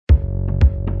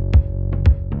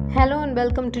Hello and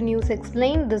welcome to News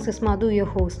Explained. This is Madhu, your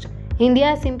host. India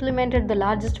has implemented the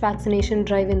largest vaccination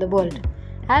drive in the world.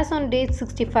 As on day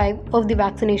 65 of the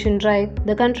vaccination drive,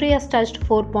 the country has touched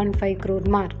 4.5 crore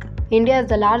mark. India is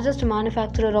the largest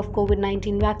manufacturer of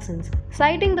Covid-19 vaccines.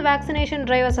 Citing the vaccination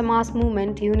drive as a mass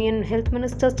movement, Union Health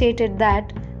Minister stated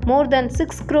that more than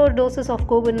 6 crore doses of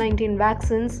Covid-19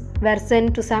 vaccines were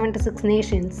sent to 76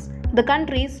 nations. The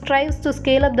country strives to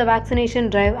scale up the vaccination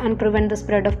drive and prevent the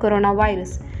spread of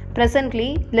coronavirus.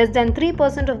 Presently, less than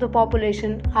 3% of the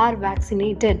population are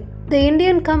vaccinated. The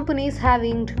Indian companies have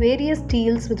inked various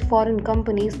deals with foreign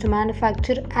companies to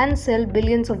manufacture and sell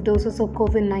billions of doses of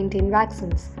Covid-19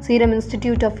 vaccines. Serum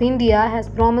Institute of India has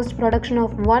promised production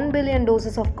of 1 billion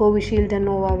doses of Covishield and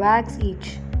Novavax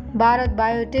each. Bharat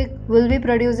Biotech will be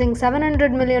producing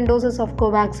 700 million doses of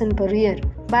Covaxin per year.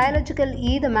 Biological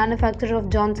E, the manufacturer of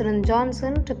Johnson &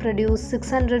 Johnson, to produce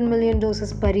 600 million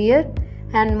doses per year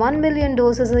and 1 million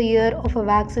doses a year of a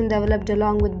vaccine developed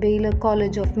along with Baylor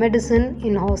College of Medicine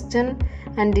in Houston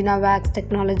and Dynavax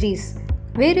Technologies.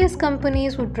 Various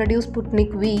companies would produce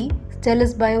Sputnik V.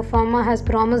 Stelis Biopharma has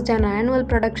promised an annual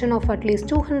production of at least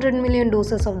 200 million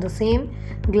doses of the same,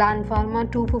 Gland Pharma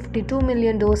 252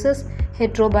 million doses,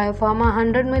 Hetero Biopharma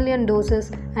 100 million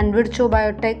doses, and Virchow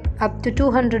Biotech up to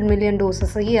 200 million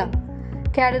doses a year.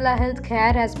 Cadila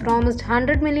Healthcare has promised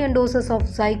 100 million doses of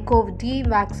Zycov-D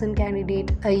vaccine candidate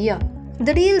a year.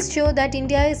 The deals show that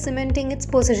India is cementing its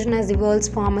position as the world's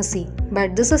pharmacy.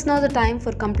 But this is not the time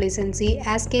for complacency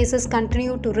as cases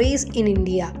continue to rise in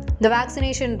India. The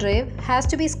vaccination drive has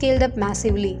to be scaled up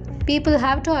massively. People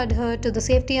have to adhere to the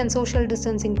safety and social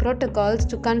distancing protocols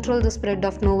to control the spread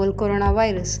of novel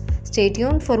coronavirus. Stay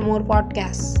tuned for more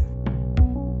podcasts.